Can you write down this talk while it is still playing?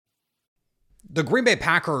The Green Bay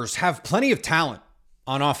Packers have plenty of talent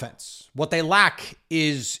on offense. What they lack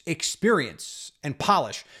is experience and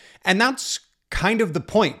polish. And that's kind of the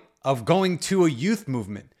point of going to a youth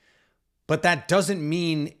movement. But that doesn't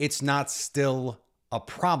mean it's not still a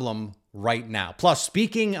problem right now. Plus,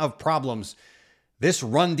 speaking of problems, this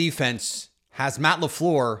run defense has Matt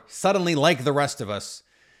LaFleur suddenly, like the rest of us,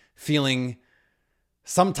 feeling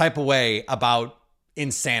some type of way about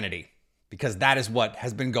insanity, because that is what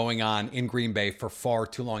has been going on in Green Bay for far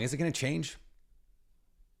too long. Is it going to change?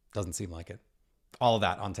 Doesn't seem like it. All of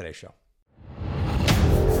that on today's show.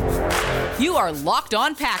 You are Locked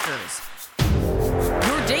On Packers,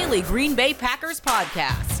 your daily Green Bay Packers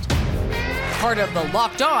podcast. Part of the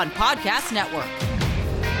Locked On Podcast Network,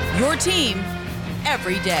 your team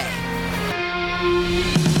every day.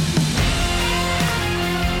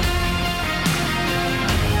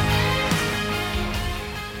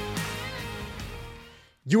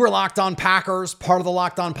 You are Locked On Packers, part of the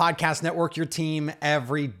Locked On Podcast Network, your team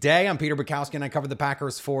every day. I'm Peter Bukowski, and I cover the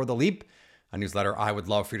Packers for The Leap, a newsletter I would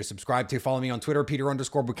love for you to subscribe to. Follow me on Twitter,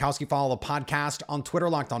 Peter_Bukowski. Follow the podcast on Twitter,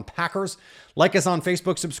 Locked On Packers. Like us on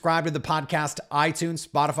Facebook. Subscribe to the podcast, iTunes,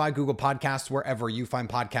 Spotify, Google Podcasts, wherever you find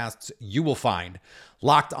podcasts, you will find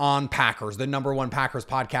Locked On Packers, the #1 Packers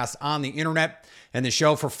podcast on the internet, and the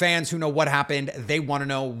show for fans who know what happened. They want to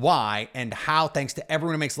know why and how. Thanks to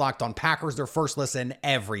everyone who makes Locked On Packers their first listen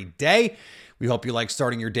every day. We hope you like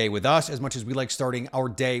starting your day with us as much as we like starting our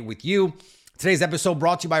day with you. Today's episode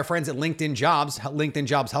brought to you by our friends at LinkedIn Jobs. LinkedIn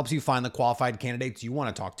Jobs helps you find the qualified candidates you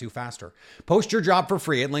want to talk to faster. Post your job for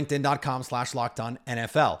free at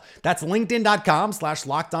linkedin.com/LockedOnNFL. That's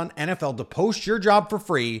linkedin.com/LockedOnNFL to post your job for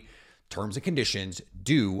free. Terms and conditions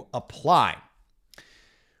do apply.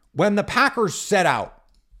 When the Packers set out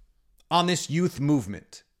on this youth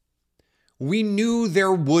movement, we knew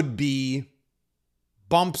there would be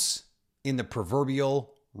bumps in the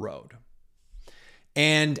proverbial road.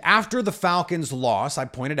 And after the Falcons' loss, I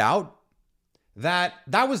pointed out that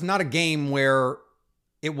that was not a game where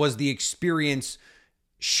it was the experience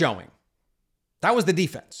showing. That was the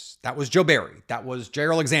defense. That was Joe Barry. That was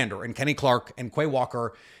Jair Alexander and Kenny Clark and Quay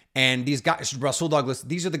Walker and these guys, Russell Douglas.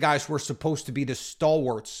 These are the guys who are supposed to be the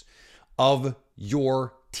stalwarts of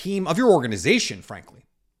your team, of your organization, frankly.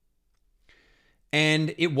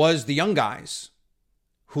 And it was the young guys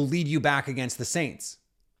who lead you back against the Saints.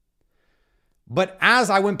 But as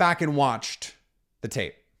I went back and watched the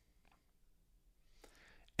tape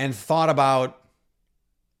and thought about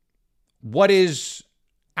what is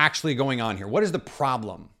actually going on here, what is the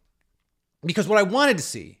problem? Because what I wanted to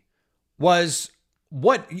see was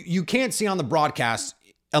what you can't see on the broadcast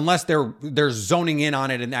unless they're zoning in on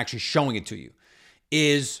it and actually showing it to you,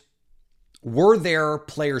 is were there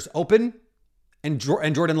players open and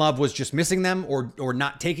Jordan Love was just missing them or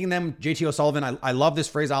not taking them? JT O'Sullivan, I love this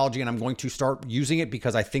phraseology and I'm going to start using it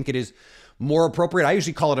because I think it is more appropriate. I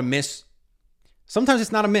usually call it a miss. Sometimes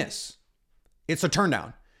it's not a miss. It's a turn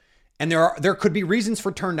down. And there could be reasons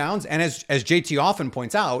for turn downs. And as JT often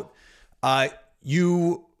points out,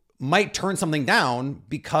 you might turn something down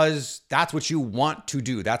because that's what you want to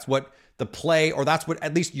do. That's what the play, or that's what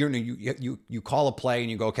at least you call a play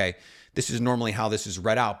and you go, okay, this is normally how this is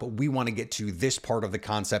read out, but we want to get to this part of the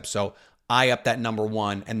concept. So I up that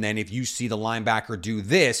 #1. And then if you see the linebacker do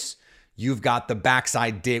this, you've got the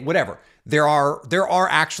backside dig, whatever. There are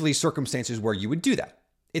actually circumstances where you would do that.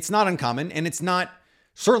 It's not uncommon, and it's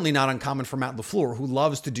certainly not uncommon for Matt LaFleur, who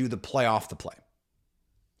loves to do the play off the play.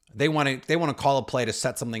 They want to call a play to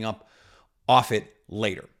set something up off it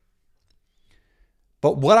later.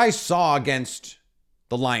 But what I saw against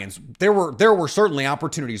the Lions, there were certainly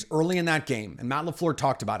opportunities early in that game, and Matt LaFleur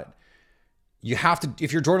talked about it. You have to,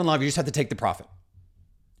 if you're Jordan Love, you just have to take the profit.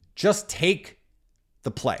 Just take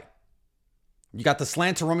the play. You got the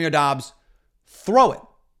slant to Romeo Doubs, throw it.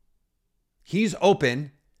 He's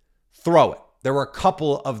open, throw it. There were a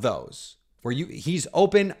couple of those where he's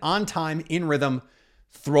open, on time, in rhythm,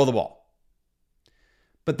 throw the ball.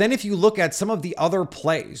 But then if you look at some of the other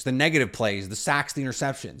plays, the negative plays, the sacks, the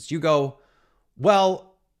interceptions, you go,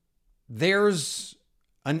 well, there's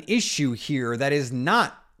an issue here that is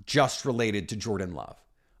not just related to Jordan Love.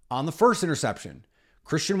 On the first interception,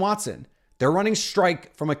 Christian Watson, they're running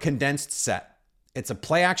strike from a condensed set. It's a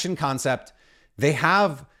play action concept. They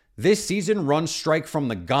have this season run strike from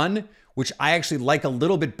the gun, which I actually like a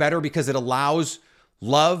little bit better because it allows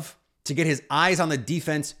Love to get his eyes on the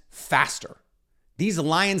defense faster. These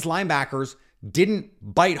Lions linebackers didn't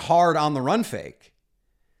bite hard on the run fake.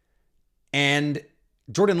 And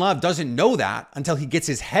Jordan Love doesn't know that until he gets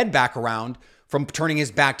his head back around from turning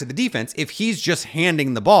his back to the defense. If he's just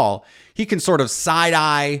handing the ball, he can sort of side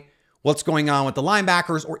eye what's going on with the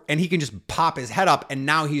linebackers, and he can just pop his head up and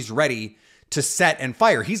now he's ready to set and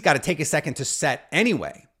fire. He's got to take a second to set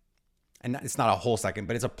anyway. And it's not a whole second,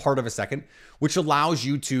 but it's a part of a second, which allows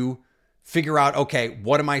you to figure out, okay,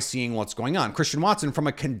 what am I seeing? What's going on? Christian Watson, from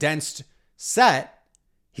a condensed set,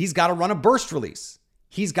 he's got to run a burst release.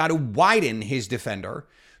 He's got to widen his defender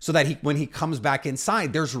so that when he comes back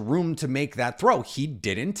inside, there's room to make that throw. He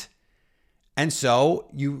didn't. And so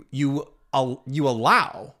you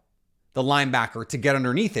allow the linebacker to get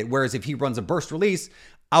underneath it. Whereas if he runs a burst release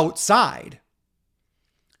outside,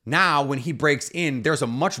 now when he breaks in, there's a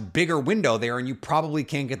much bigger window there and you probably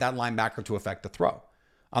can't get that linebacker to affect the throw.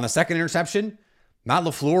 On the second interception, Matt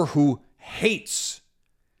LaFleur, who hates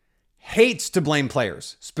to blame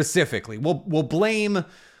players specifically, will blame,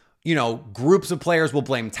 groups of players, will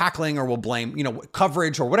blame tackling or will blame,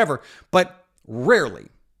 coverage or whatever, but rarely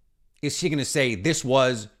is he going to say this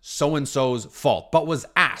was so-and-so's fault, but was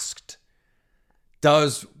asked,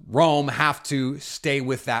 does Rome have to stay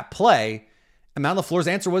with that play? And Matt LaFleur's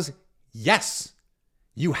answer was yes.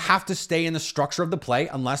 You have to stay in the structure of the play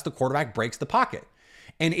unless the quarterback breaks the pocket.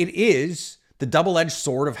 And it is the double-edged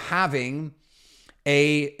sword of having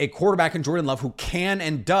a quarterback in Jordan Love who can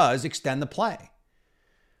and does extend the play.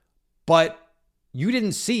 But you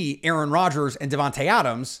didn't see Aaron Rodgers and Devontae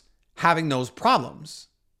Adams having those problems.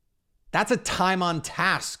 That's a time on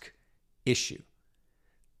task issue.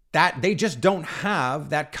 That they just don't have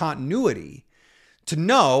that continuity to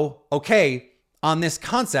know, okay, on this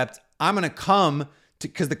concept, I'm going to come to,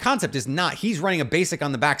 because the concept is not, he's running a basic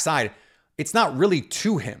on the backside. It's not really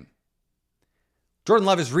to him. Jordan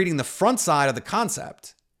Love is reading the front side of the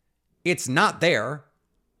concept. It's not there.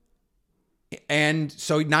 And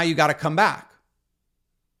so now you got to come back.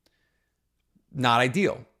 Not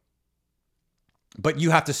ideal. But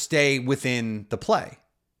you have to stay within the play.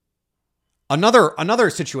 Another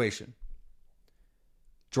situation.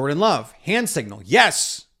 Jordan Love, hand signal.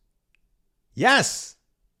 Yes. Yes.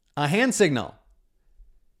 A hand signal.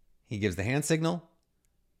 He gives the hand signal.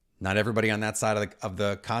 Not everybody on that side of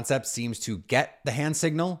the concept seems to get the hand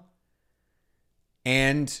signal.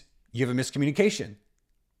 And you have a miscommunication.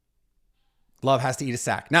 Love has to eat a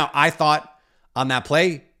sack. Now, I thought on that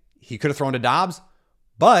play, he could have thrown to Dobbs,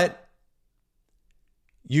 but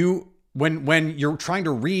when you're trying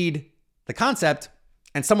to read the concept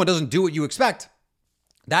and someone doesn't do what you expect,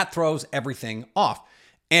 that throws everything off.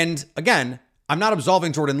 And again, I'm not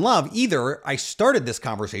absolving Jordan Love either. I started this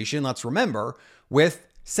conversation, let's remember, with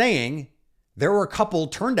saying there were a couple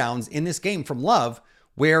turndowns in this game from Love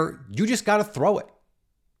where you just got to throw it.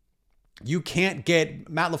 You can't get,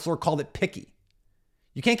 Matt LaFleur called it picky.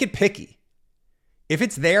 You can't get picky. If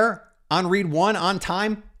it's there on read one on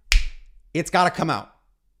time, it's got to come out.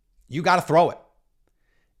 You got to throw it.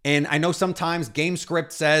 And I know sometimes game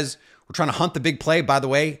script says we're trying to hunt the big play. By the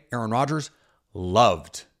way, Aaron Rodgers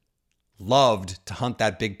loved to hunt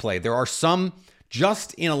that big play. There are some,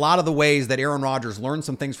 just in a lot of the ways that Aaron Rodgers learned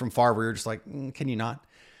some things from Favre, where you're just like, can you not?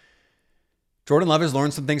 Jordan Love has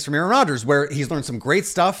learned some things from Aaron Rodgers where he's learned some great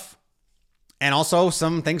stuff and also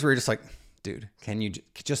some things where you're just like, dude, can you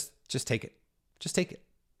just take it? Just take it.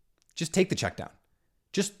 Just take the check down.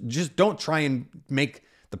 Just don't try and make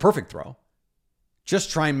the perfect throw.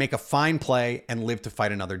 Just try and make a fine play and live to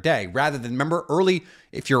fight another day. Rather than, remember early,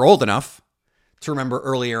 if you're old enough to remember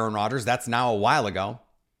early Aaron Rodgers, that's now a while ago.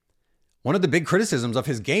 One of the big criticisms of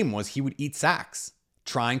his game was he would eat sacks,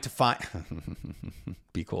 trying to find,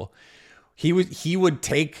 be cool. He would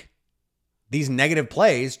take these negative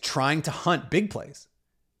plays, trying to hunt big plays.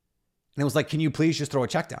 And it was like, can you please just throw a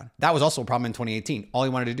check down? That was also a problem in 2018. All he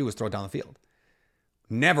wanted to do was throw it down the field.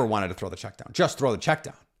 Never wanted to throw the check down. Just throw the check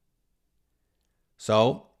down.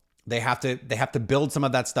 So they have to build some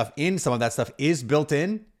of that stuff in. Some of that stuff is built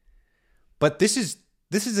in. But this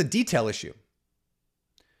is a detail issue.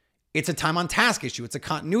 It's a time on task issue. It's a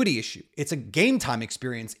continuity issue. It's a game time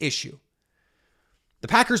experience issue. The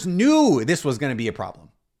Packers knew this was going to be a problem.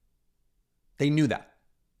 They knew that.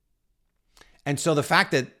 And so the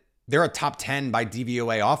fact that they're a top 10 by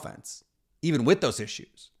DVOA offense, even with those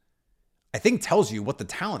issues, I think tells you what the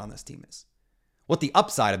talent on this team is, what the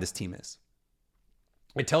upside of this team is.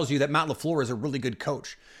 It tells you that Matt LaFleur is a really good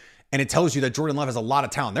coach. And it tells you that Jordan Love has a lot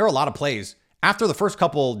of talent. There are a lot of plays after the first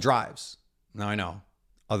couple drives. Now I know.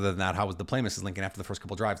 Other than that, how was the play, Mrs. Lincoln, after the first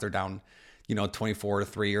couple drives? They're down,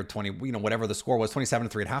 24-3 or 20, whatever the score was,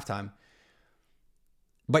 27-3 at halftime.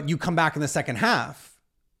 But you come back in the second half,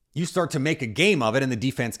 you start to make a game of it, and the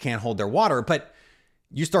defense can't hold their water, but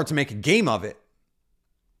you start to make a game of it.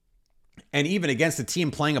 And even against a team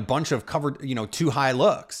playing a bunch of covered, too high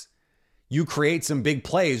looks, you create some big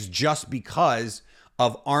plays just because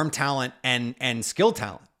of arm talent and skill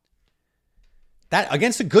talent. That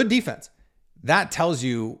against a good defense, that tells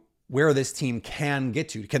you where this team can get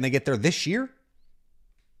to. Can they get there this year?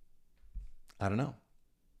 I don't know.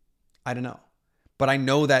 But I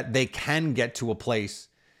know that they can get to a place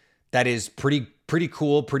that is pretty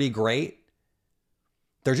cool, pretty great.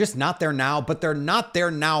 They're just not there now, but they're not there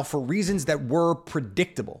now for reasons that were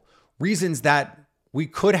predictable, reasons that we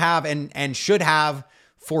could have and should have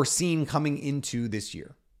foreseen coming into this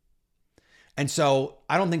year. And so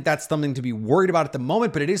I don't think that's something to be worried about at the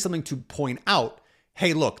moment, but it is something to point out.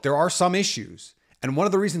 Hey, look, there are some issues. And one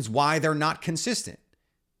of the reasons why they're not consistent.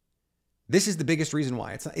 This is the biggest reason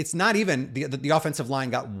why. It's not even the offensive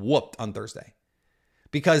line got whooped on Thursday.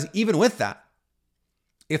 Because even with that,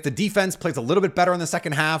 if the defense plays a little bit better in the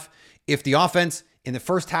second half, if the offense in the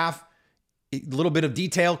first half, a little bit of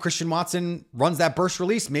detail, Christian Watson runs that burst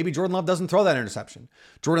release, maybe Jordan Love doesn't throw that interception.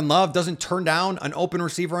 Jordan Love doesn't turn down an open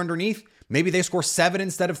receiver underneath. Maybe they score 7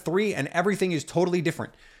 instead of 3 and everything is totally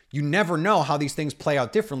different. You never know how these things play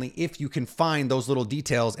out differently if you can find those little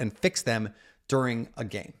details and fix them during a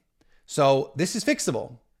game. So this is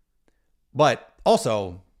fixable, but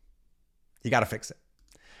also you got to fix it.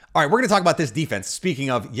 All right, we're going to talk about this defense. Speaking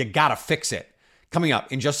of, you got to fix it. Coming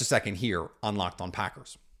up in just a second here on Locked On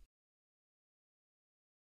Packers.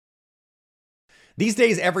 These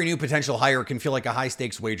days, every new potential hire can feel like a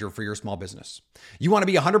high-stakes wager for your small business. You want to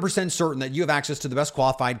be 100% certain that you have access to the best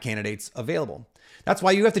qualified candidates available. That's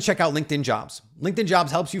why you have to check out LinkedIn Jobs. LinkedIn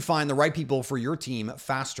Jobs helps you find the right people for your team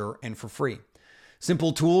faster and for free.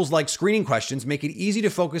 Simple tools like screening questions make it easy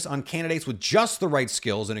to focus on candidates with just the right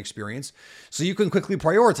skills and experience so you can quickly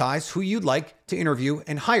prioritize who you'd like to interview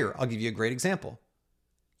and hire. I'll give you a great example.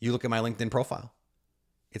 You look at my LinkedIn profile.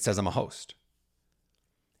 It says I'm a host.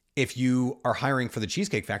 If you are hiring for the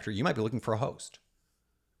Cheesecake Factory, you might be looking for a host.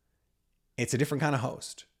 It's a different kind of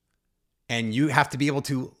host. And you have to be able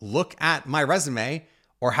to look at my resume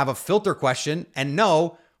or have a filter question and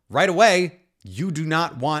know right away you do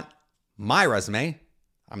not want my resume.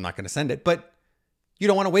 I'm not going to send it, but you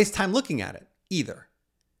don't want to waste time looking at it either.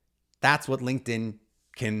 That's what LinkedIn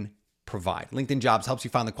can provide. LinkedIn Jobs helps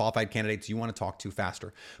you find the qualified candidates you want to talk to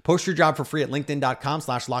faster. Post your job for free at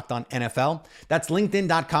linkedin.com/lockedonnfl. That's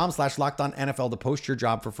linkedin.com/lockedonnfl to post your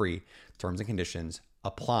job for free. Terms and conditions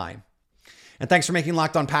apply. And thanks for making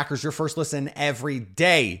Locked On Packers your first listen every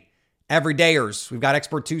day. Everydayers. We've got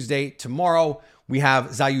Expert Tuesday tomorrow. We have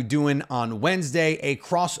Zayu Duen on Wednesday, a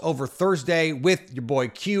crossover Thursday with your boy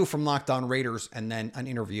Q from Locked On Raiders, and then an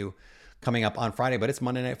interview coming up on Friday. But it's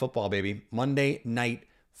Monday Night Football, baby. Monday Night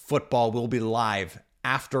Football will be live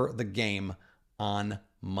after the game on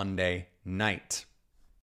Monday night.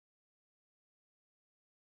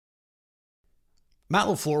 Matt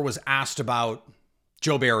LaFleur was asked about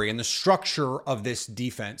Joe Barry and the structure of this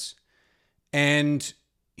defense. And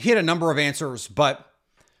he had a number of answers, but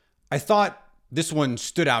I thought this one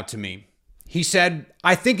stood out to me. He said,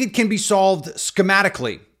 I think it can be solved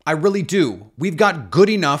schematically. I really do. We've got good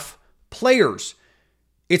enough players.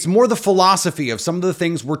 It's more the philosophy of some of the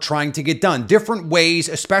things we're trying to get done. Different ways,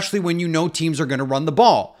 especially when you know teams are going to run the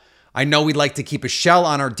ball. I know we'd like to keep a shell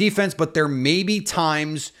on our defense, but there may be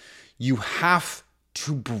times you have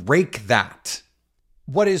to break that.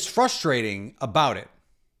 What is frustrating about it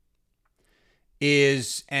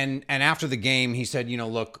is, and after the game, he said,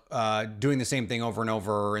 look, doing the same thing over and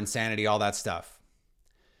over, insanity, all that stuff.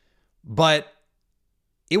 But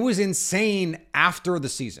it was insane after the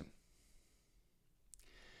season.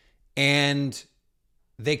 And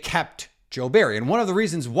they kept Joe Barry. And one of the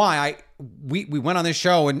reasons why we went on this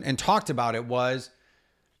show and talked about it was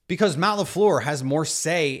because Matt LaFleur has more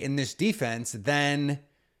say in this defense than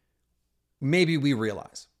maybe we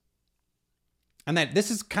realize. And that this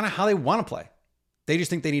is kind of how they want to play. They just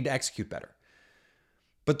think they need to execute better.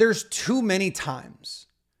 But there's too many times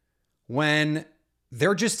when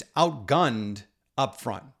they're just outgunned up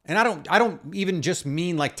front. And I don't even just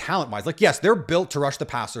mean like talent-wise. Like, yes, they're built to rush the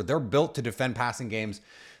passer. They're built to defend passing games.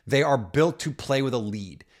 They are built to play with a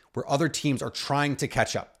lead where other teams are trying to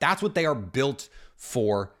catch up. That's what they are built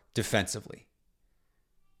for defensively.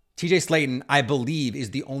 TJ Slayton, I believe,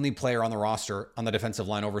 is the only player on the roster on the defensive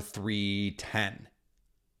line over 310.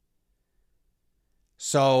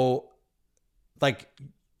 So, like,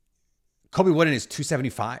 Kobe Wooden is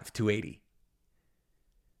 275, 280.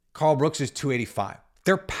 Carl Brooks is 285.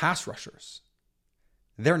 They're pass rushers.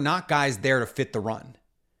 They're not guys there to fit the run.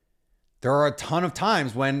 There are a ton of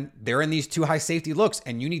times when they're in these two high safety looks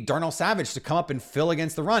and you need Darnell Savage to come up and fill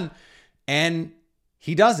against the run, and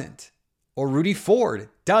he doesn't. Or Rudy Ford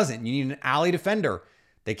doesn't. You need an alley defender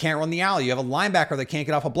They can't run the alley. You have a linebacker that can't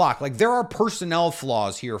get off a block. Like, there are personnel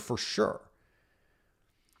flaws here for sure.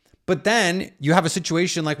 But then you have a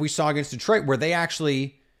situation like we saw against Detroit where they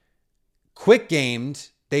actually quick gamed,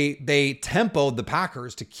 they tempoed the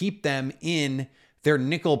Packers to keep them in their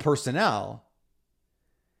nickel personnel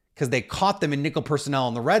because they caught them in nickel personnel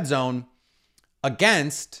in the red zone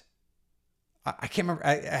against, I can't remember,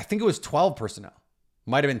 I think it was 12 personnel.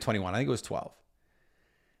 Might have been 21. I think it was 12.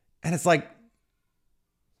 And it's like,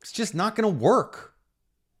 it's just not going to work.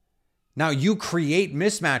 Now, you create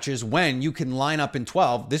mismatches when you can line up in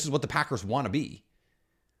 12. This is what the Packers want to be.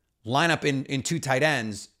 Line up in two tight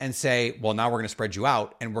ends and say, well, now we're going to spread you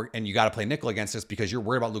out and you got to play nickel against us because you're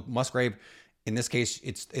worried about Luke Musgrave. In this case,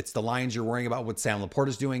 it's the Lions you're worrying about what Sam Laporte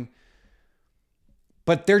is doing.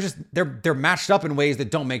 But they're matched up in ways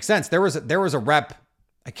that don't make sense. There was a rep,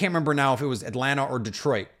 I can't remember now if it was Atlanta or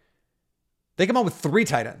Detroit. They come out with 3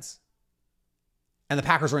 tight ends. And the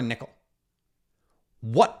Packers are in nickel.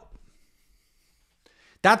 What?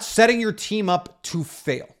 That's setting your team up to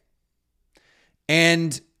fail.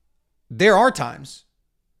 And there are times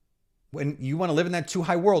when you want to live in that too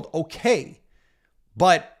high world, okay.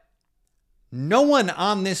 But no one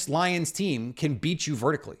on this Lions team can beat you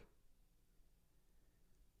vertically.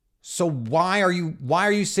 So why are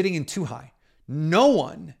you sitting in too high? No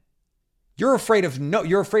one. You're afraid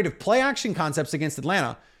of play action concepts against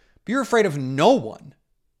Atlanta, but you're afraid of no one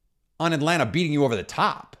on Atlanta beating you over the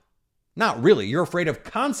top. Not really. You're afraid of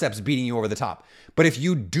concepts beating you over the top. But if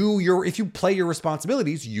you play your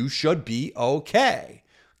responsibilities, you should be okay.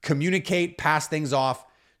 Communicate, pass things off,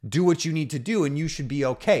 do what you need to do, and you should be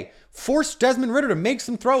okay. Force Desmond Ridder to make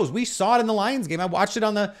some throws. We saw it in the Lions game. I watched it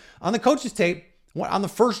on the coach's tape on the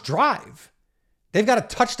first drive. They've got a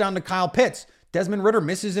touchdown to Kyle Pitts. Desmond Ridder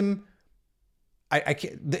misses him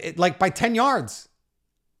by 10 yards.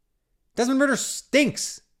 Desmond Ridder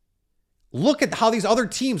stinks. Look at how these other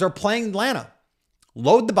teams are playing Atlanta.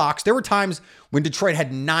 Load the box. There were times when Detroit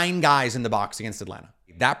had 9 guys in the box against Atlanta.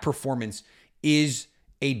 That performance is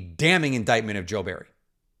a damning indictment of Joe Barry.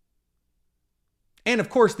 And of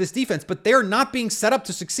course, this defense, but they're not being set up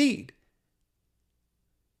to succeed.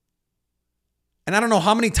 And I don't know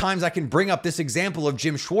how many times I can bring up this example of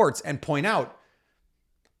Jim Schwartz and point out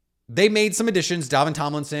they made some additions, Dalvin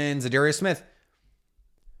Tomlinson, Zadarius Smith.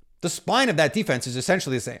 The spine of that defense is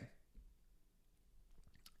essentially the same.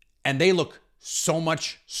 And they look so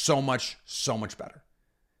much better.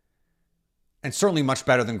 And certainly much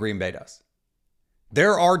better than Green Bay does.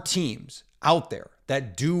 There are teams out there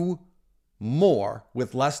that do more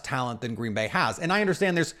with less talent than Green Bay has. And I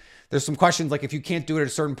understand there's some questions like if you can't do it at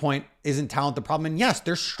a certain point, isn't talent the problem? And yes,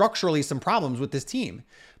 there's structurally some problems with this team.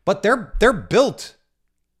 But they're built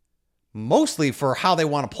mostly for how they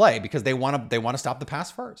want to play because they want to stop the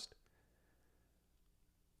pass first.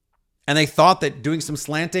 And they thought that doing some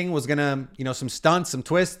slanting was going to, some stunts, some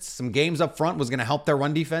twists, some games up front was going to help their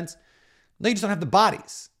run defense. They just don't have the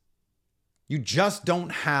bodies. You just don't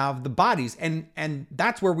have the bodies. And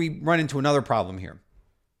that's where we run into another problem here.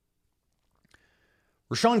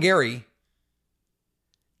 Rashawn Gary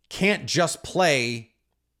can't just play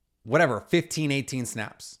 15, 18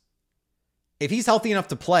 snaps. If he's healthy enough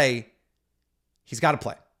to play, he's got to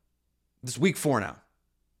play. This is week 4 now.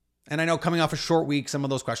 And I know coming off a short week, some of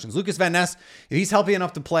those questions. Lucas Van Ness, if he's healthy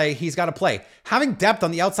enough to play, he's got to play. Having depth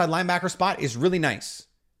on the outside linebacker spot is really nice.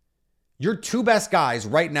 Your 2 best guys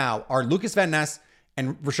right now are Lucas Van Ness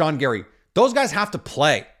and Rashawn Gary. Those guys have to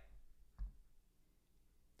play.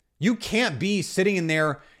 You can't be sitting in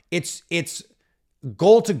there. It's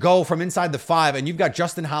goal to go from inside the 5, and you've got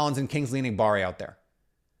Justin Hollins and Kingsley Enagbare out there.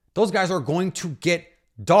 Those guys are going to get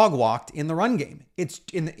dog walked in the run game. It's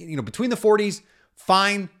between the 40s,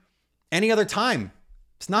 fine. Any other time,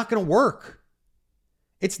 it's not going to work.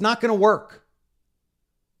 It's not going to work.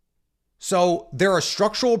 So there are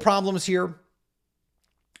structural problems here.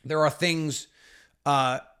 There are things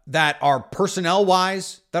that are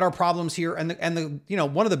personnel-wise that are problems here. And the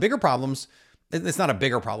one of the bigger problems, it's not a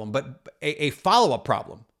bigger problem, but a follow-up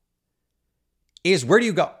problem is where do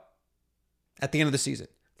you go at the end of the season?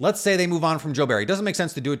 Let's say they move on from Joe Barry. It doesn't make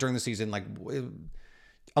sense to do it during the season.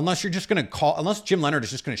 Unless Jim Leonard is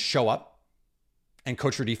just going to show up and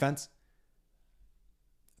coach your defense,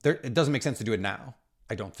 it doesn't make sense to do it now,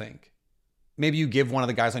 I don't think. Maybe you give one of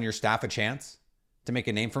the guys on your staff a chance to make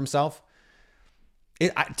a name for himself.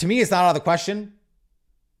 To me, it's not out of the question,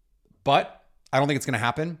 but I don't think it's going to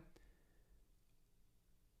happen.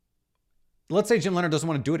 Let's say Jim Leonard doesn't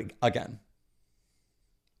want to do it again.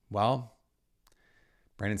 Well,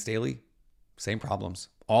 Brandon Staley, same problems,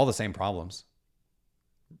 all the same problems.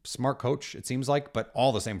 Smart coach, it seems like, but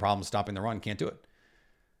all the same problems stopping the run. Can't do it.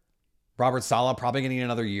 Robert Saleh probably going to get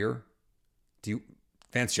another year.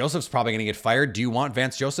 Vance Joseph's probably going to get fired. Do you want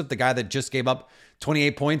Vance Joseph, the guy that just gave up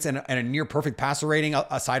 28 points and a near perfect passer rating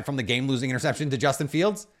aside from the game-losing interception to Justin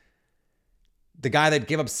Fields? The guy that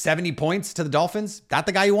gave up 70 points to the Dolphins? That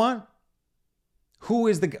the guy you want? Who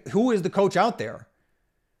is the coach out there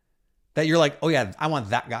that you're like, oh yeah, I want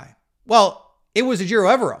that guy? Well, it was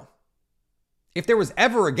Ejiro Evero. If there was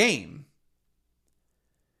ever a game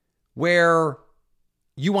where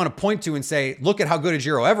you want to point to and say, look at how good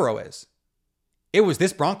Ejiro Evero is, it was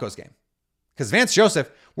this Broncos game. Because Vance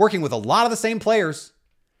Joseph, working with a lot of the same players,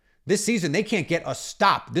 this season, they can't get a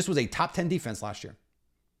stop. This was a top 10 defense last year.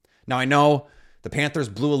 Now, I know the Panthers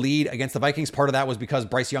blew a lead against the Vikings. Part of that was because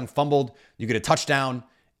Bryce Young fumbled. You get a touchdown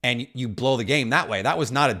and you blow the game that way. That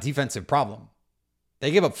was not a defensive problem.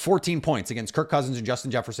 They gave up 14 points against Kirk Cousins and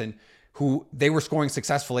Justin Jefferson, who they were scoring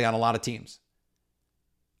successfully on a lot of teams.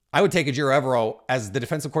 I would take Ejiro Evero as the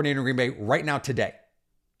defensive coordinator in Green Bay right now today.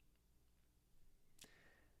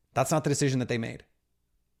 That's not the decision that they made.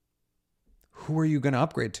 Who are you going to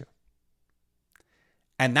upgrade to?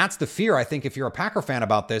 And that's the fear, I think, if you're a Packer fan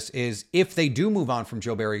about this, is if they do move on from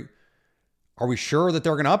Joe Barry, are we sure that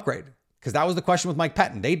they're going to upgrade? Because that was the question with Mike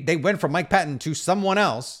Pettin. They went from Mike Pettin to someone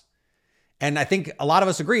else. And I think a lot of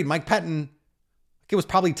us agreed, Mike Pettin, it was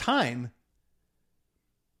probably time,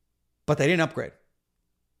 but they didn't upgrade.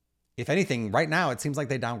 If anything, right now, it seems like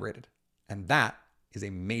they downgraded. And that is a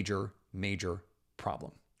major, major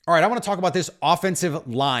problem. All right, I want to talk about this offensive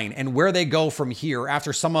line and where they go from here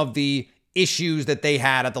after some of the issues that they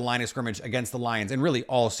had at the line of scrimmage against the Lions and really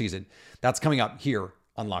all season. That's coming up here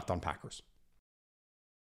on Locked On Packers.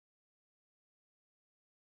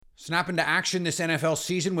 Snap into action this NFL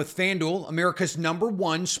season with FanDuel, America's #1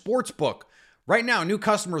 sportsbook. Right now, new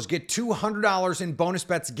customers get $200 in bonus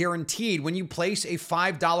bets guaranteed when you place a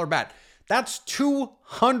 $5 bet. That's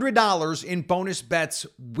 $200 in bonus bets,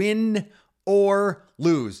 win or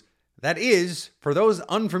lose. That is, for those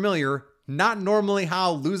unfamiliar, not normally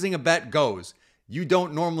how losing a bet goes. You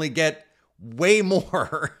don't normally get way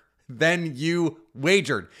more than you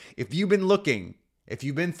wagered. If you've been looking, if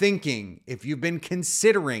you've been thinking, if you've been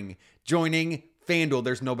considering joining FanDuel,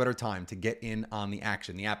 there's no better time to get in on the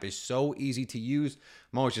action. The app is so easy to use.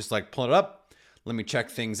 I'm always just like, pull it up. Let me check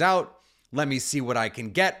things out. Let me see what I can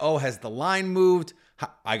get. Oh, has the line moved?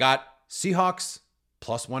 I got Seahawks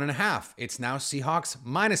plus 1.5. It's now Seahawks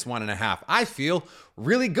minus 1.5. I feel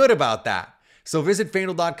really good about that. So visit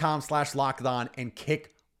FanDuel.com/lockedon and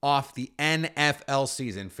kick off the NFL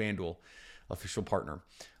season. FanDuel, official partner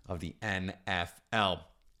of the NFL.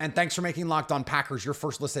 And thanks for making Locked On Packers your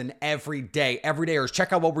first listen every day. Everydayers,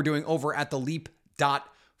 check out what we're doing over at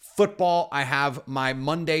theleap.football. I have my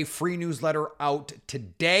Monday free newsletter out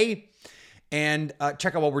today. And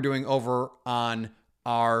check out what we're doing over on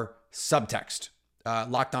our subtext.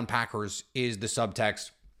 Locked On Packers is the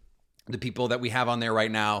subtext. The people that we have on there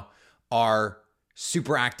right now are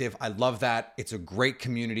super active. I love that. It's a great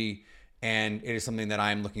community, and it is something that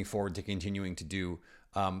I'm looking forward to continuing to do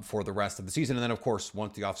for the rest of the season. And then, of course,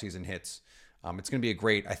 once the offseason hits, it's going to be a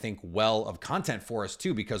great, I think, well of content for us,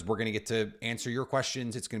 too, because we're going to get to answer your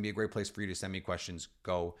questions. It's going to be a great place for you to send me questions.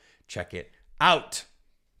 Go check it out.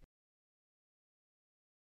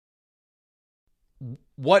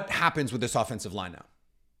 What happens with this offensive line now?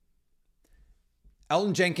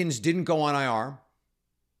 Elton Jenkins didn't go on IR.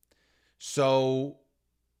 So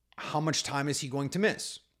how much time is he going to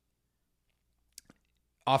miss?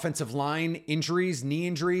 Offensive line injuries, knee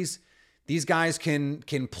injuries, these guys can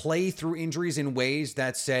play through injuries in ways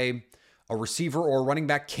that, say, a receiver or a running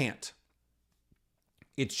back can't.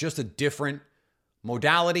 It's just a different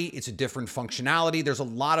modality. It's a different functionality. There's a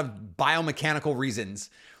lot of biomechanical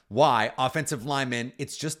reasons why offensive linemen,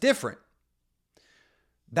 it's just different.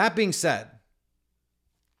 That being said,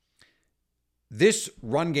 this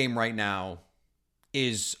run game right now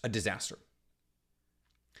is a disaster.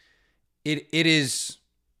 It is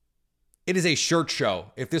a shirt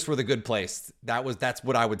show. If this were the good place, that's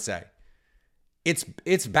what I would say.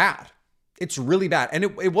 It's bad. It's really bad. And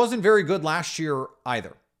it wasn't very good last year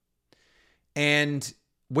either. And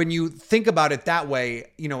when you think about it that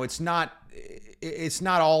way, you know, it's not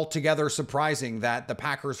altogether surprising that the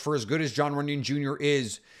Packers, for as good as John Runyon Jr.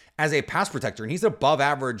 is as a pass protector, and he's an above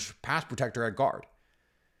average pass protector at guard,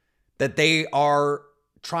 that they are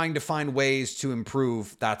trying to find ways to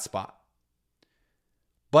improve that spot.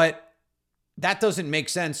 But that doesn't make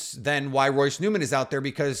sense then why Royce Newman is out there,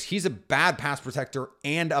 because he's a bad pass protector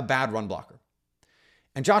and a bad run blocker.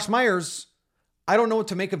 And Josh Myers, I don't know what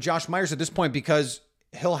to make of Josh Myers at this point, because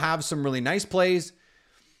he'll have some really nice plays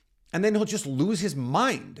and then he'll just lose his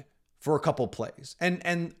mind for a couple plays.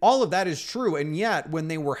 And all of that is true. And yet when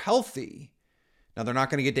they were healthy, now they're not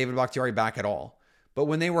going to get David Bakhtiari back at all, but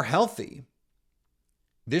when they were healthy,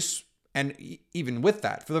 and even with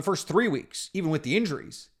that, for the first 3 weeks, even with the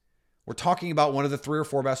injuries, we're talking about one of the 3 or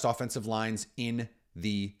 4 best offensive lines in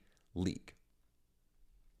the league.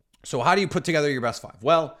 So how do you put together your best 5?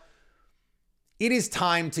 Well, it is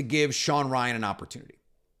time to give Sean Rhyan an opportunity.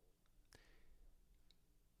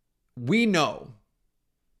 We know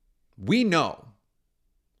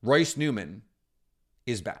Royce Newman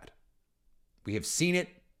is bad. We have seen it.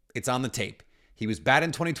 It's on the tape. He was bad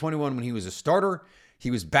in 2021 when he was a starter. He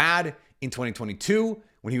was bad in 2022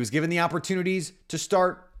 when he was given the opportunities to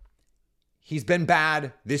start. He's been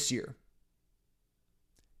bad this year.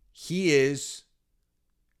 He is,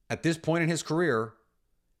 at this point in his career,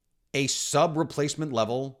 a sub-replacement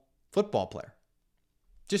level football player.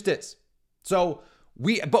 Just is. So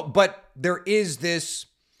but there is this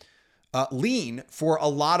lean for a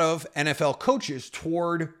lot of NFL coaches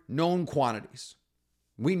toward known quantities.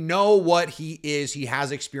 We know what he is. He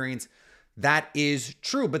has experience. That is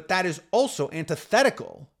true, but that is also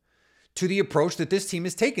antithetical to the approach that this team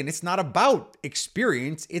has taken. It's not about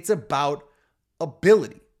experience. It's about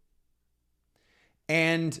ability.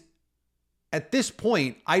 And at this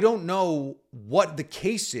point, I don't know what the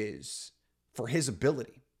case is for his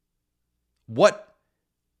ability. What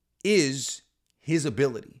is his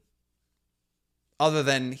ability? Other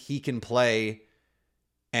than he can play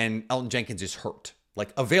and Elgton Jenkins is hurt.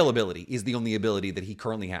 Like, availability is the only ability that he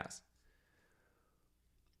currently has.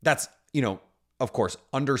 That's, of course,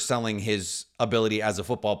 underselling his ability as a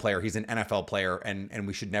football player. He's an NFL player, and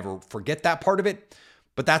we should never forget that part of it.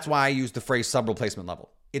 But that's why I use the phrase sub-replacement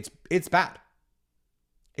level. It's bad.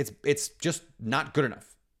 It's just not good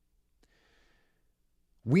enough.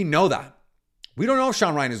 We know that. We don't know if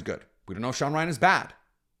Sean Rhyan is good. We don't know if Sean Rhyan is bad.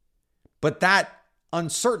 But that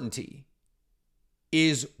uncertainty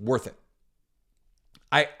is worth it.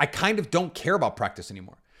 I kind of don't care about practice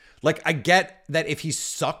anymore. Like, I get that if he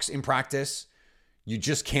sucks in practice, you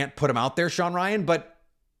just can't put him out there, Sean Rhyan. But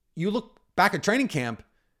you look back at training camp,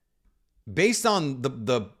 based on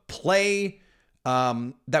the play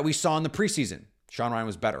that we saw in the preseason, Sean Rhyan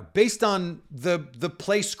was better. Based on the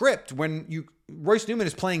play script, when Royce Newman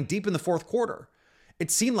is playing deep in the fourth quarter, it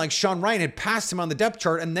seemed like Sean Rhyan had passed him on the depth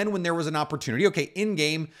chart. And then when there was an opportunity, okay, in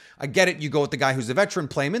game, I get it. You go with the guy who's a veteran,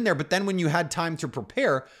 play him in there. But then when you had time to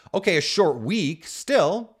prepare, okay, a short week,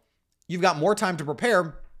 still, you've got more time to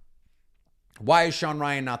prepare. Why is Sean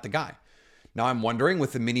Rhyan not the guy? Now I'm wondering,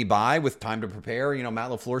 with the mini bye, with time to prepare, Matt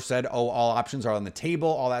LaFleur said, all options are on the table,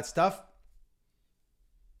 all that stuff.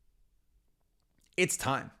 It's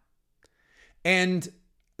time. And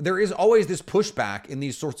there is always this pushback in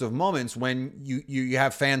these sorts of moments when you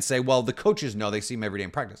have fans say, well, the coaches know, they see him every day in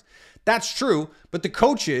practice. That's true, but the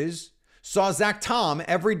coaches saw Zach Tom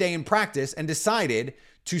every day in practice and decided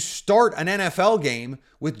to start an NFL game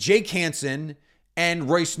with Jake Hansen and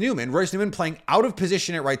Royce Newman. Royce Newman playing out of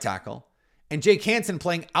position at right tackle and Jake Hansen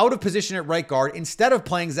playing out of position at right guard instead of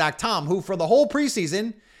playing Zach Tom, who for the whole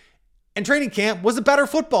preseason and training camp was a better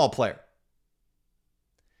football player.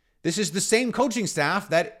 This is the same coaching staff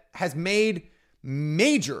that has made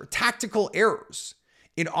major tactical errors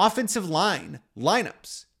in offensive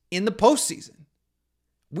lineups in the postseason.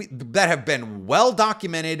 That have been well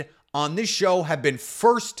documented on this show, have been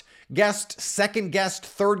first guest, second guest,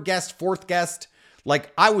 third guest, fourth guest.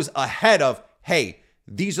 Like, I was ahead of, hey,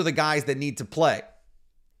 these are the guys that need to play.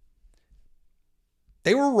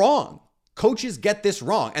 They were wrong. Coaches get this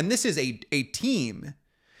wrong. And this is a team,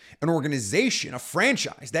 an organization, a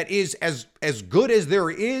franchise that is as good as there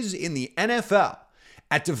is in the NFL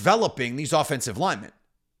at developing these offensive linemen.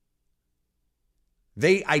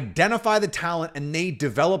 They identify the talent and they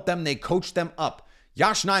develop them. They coach them up.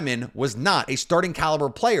 Yosh Nijman was not a starting caliber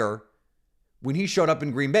player when he showed up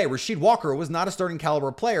in Green Bay. Rasheed Walker was not a starting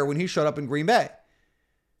caliber player when he showed up in Green Bay.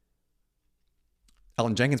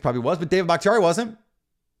 Elgton Jenkins probably was, but David Bakhtiari wasn't.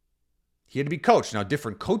 He had to be coached. Now,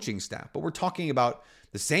 different coaching staff, but we're talking about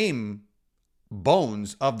the same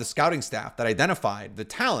bones of the scouting staff that identified the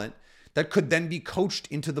talent that could then be coached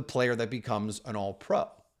into the player that becomes an all-pro.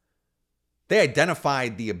 They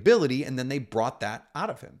identified the ability and then they brought that out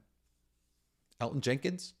of him. Elgton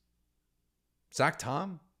Jenkins, Zach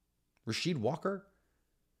Tom, Rasheed Walker.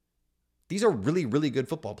 These are really, really good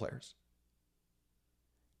football players.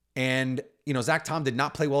 And, Zach Tom did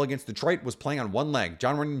not play well against Detroit, was playing on one leg.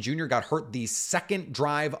 John Runyon Jr. got hurt the second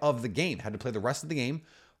drive of the game, had to play the rest of the game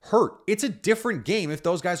hurt. It's a different game if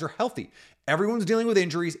those guys are healthy. Everyone's dealing with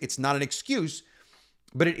injuries. It's not an excuse,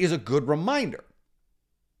 but it is a good reminder.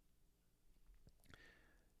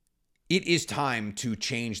 it is time to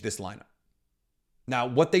change this lineup. Now,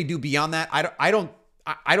 what they do beyond that, I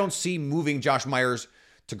don't see moving Josh Myers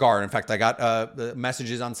to guard. In fact, I got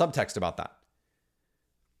messages on subtext about that.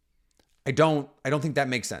 I don't think that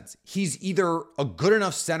makes sense. He's either a good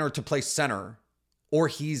enough center to play center or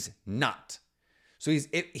he's not. So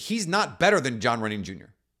he's not better than John Runyon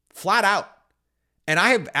Jr. Flat out. And I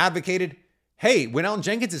have advocated, hey, when Elton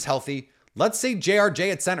Jenkins is healthy, let's say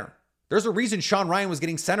JRJ at center. There's a reason Sean Ryan was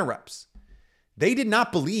getting center reps. They did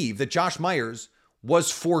not believe that Josh Myers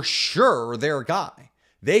was for sure their guy.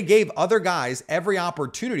 They gave other guys every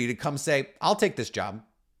opportunity to come say, I'll take this job.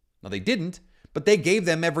 Now, they didn't, but they gave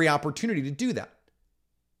them every opportunity to do that.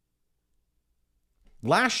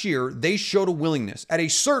 Last year, they showed a willingness at a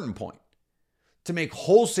certain point to make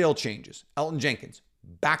wholesale changes. Elton Jenkins,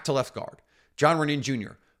 back to left guard. John Runyon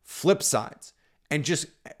Jr., flip sides, and just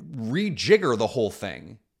rejigger the whole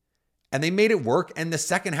thing. And they made it work. And the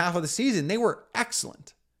second half of the season, they were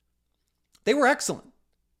excellent. They were excellent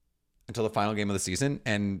until the final game of the season.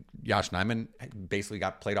 And Josh Nijman basically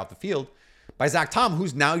got played off the field by Zach Tom,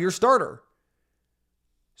 who's now your starter.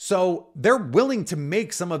 So they're willing to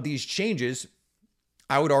make some of these changes.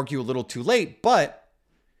 I would argue a little too late, but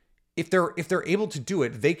if they're able to do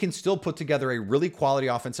it, they can still put together a really quality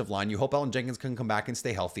offensive line. You hope Elton Jenkins can come back and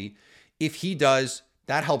stay healthy. If he does,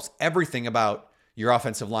 that helps everything about your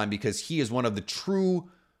offensive line because he is one of the true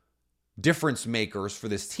difference makers for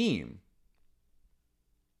this team.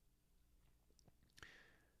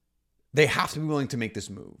 They have to be willing to make this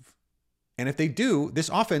move. And if they do, this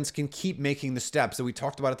offense can keep making the steps that we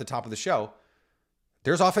talked about at the top of the show.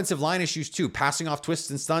 There's offensive line issues too. Passing off twists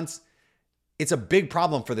and stunts. It's a big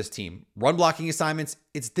problem for this team. Run blocking assignments.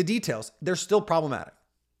 It's the details. They're still problematic.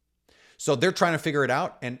 So they're trying to figure it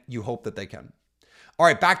out, and you hope that they can. All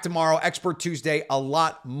right, back tomorrow, Expert Tuesday. A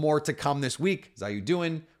lot more to come this week. How you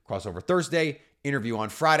doing? Crossover Thursday, interview on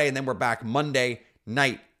Friday, and then we're back Monday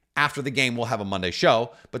night. After the game, we'll have a Monday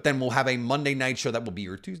show, but then we'll have a Monday night show that will be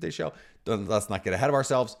your Tuesday show. Let's not get ahead of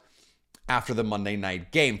ourselves. After the Monday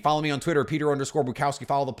night game. Follow me on Twitter, Peter_Bukowski.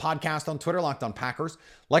 Follow the podcast on Twitter, Locked On Packers.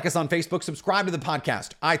 Like us on Facebook. Subscribe to the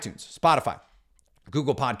podcast, iTunes, Spotify,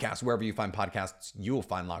 Google Podcasts, wherever you find podcasts, you will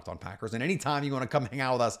find Locked On Packers. And anytime you want to come hang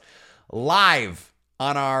out with us live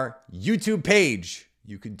on our YouTube page,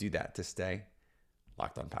 you can do that to stay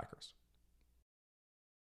Locked On Packers.